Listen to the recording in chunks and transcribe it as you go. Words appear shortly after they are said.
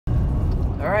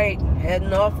Alright,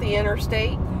 heading off the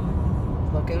interstate,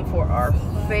 looking for our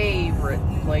favorite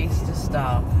place to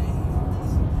stop.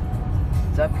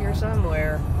 It's up here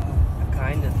somewhere. I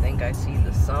kind of think I see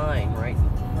the sign right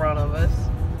in front of us.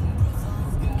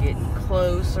 Getting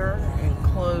closer and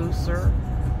closer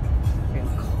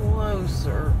and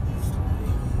closer.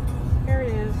 There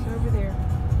it is, over there.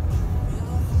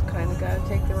 Just kind of got to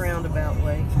take the roundabout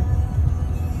way.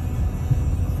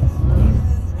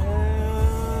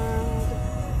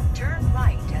 Turn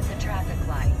right at the traffic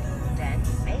light, then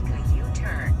make a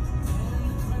U-turn.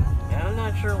 Yeah, I'm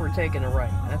not sure we're taking a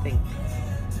right. I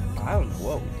don't know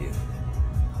what we do.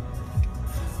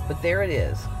 But there it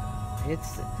is.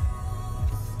 It's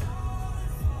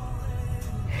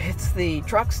the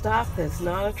truck stop that's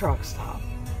not a truck stop.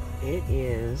 It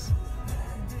is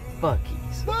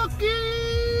Buc-ee's.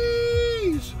 Buc-ee's!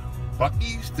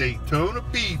 Buc-ee's Daytona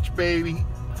Beach, baby.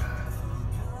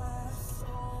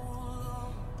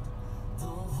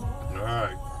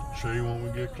 Alright, show you when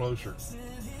we get closer.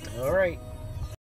 Alright.